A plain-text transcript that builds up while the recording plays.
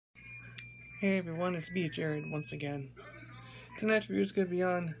Hey everyone, it's me, Jared, once again. Tonight's review is going to be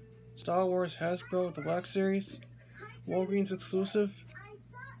on Star Wars Hasbro The Black Series, Walgreens exclusive,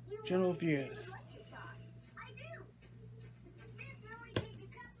 General Veers.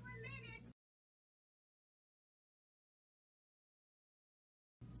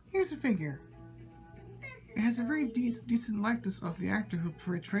 Here's a figure. It has a very decent likeness of the actor who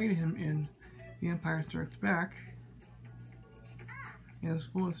portrayed him in The Empire Strikes Back. It has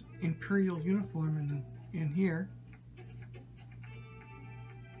full Imperial uniform in here.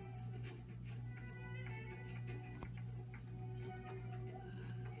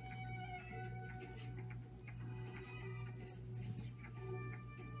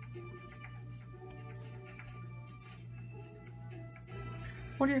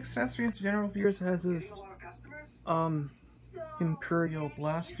 For the accessories, General Veers has his Imperial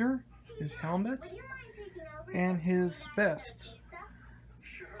blaster, his helmet, and his vest.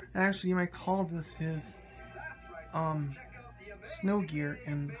 Actually, you might call this his snow gear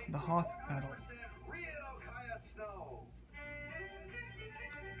in the Hoth battle.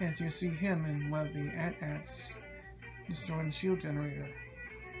 As you see him in one of the AT-ATs destroying the shield generator.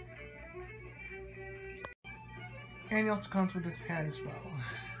 And he also comes with his hat as well.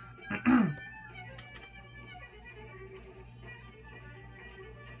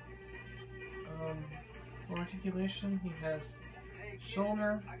 For articulation, he has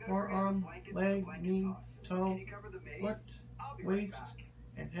shoulder, forearm, leg, knee, toe, foot, waist,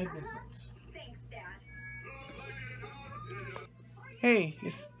 and head movements. Hey,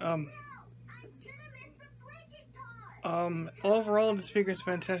 it's, overall this figure is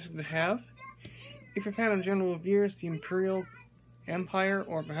fantastic to have. If you're a fan of General Veers, the Imperial Empire,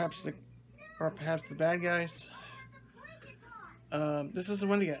 or perhaps the bad guys, this is the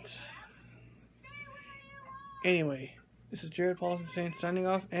one to get. Anyway, this is Jared Paulson saying signing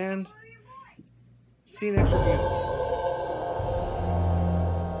off, and see you next review.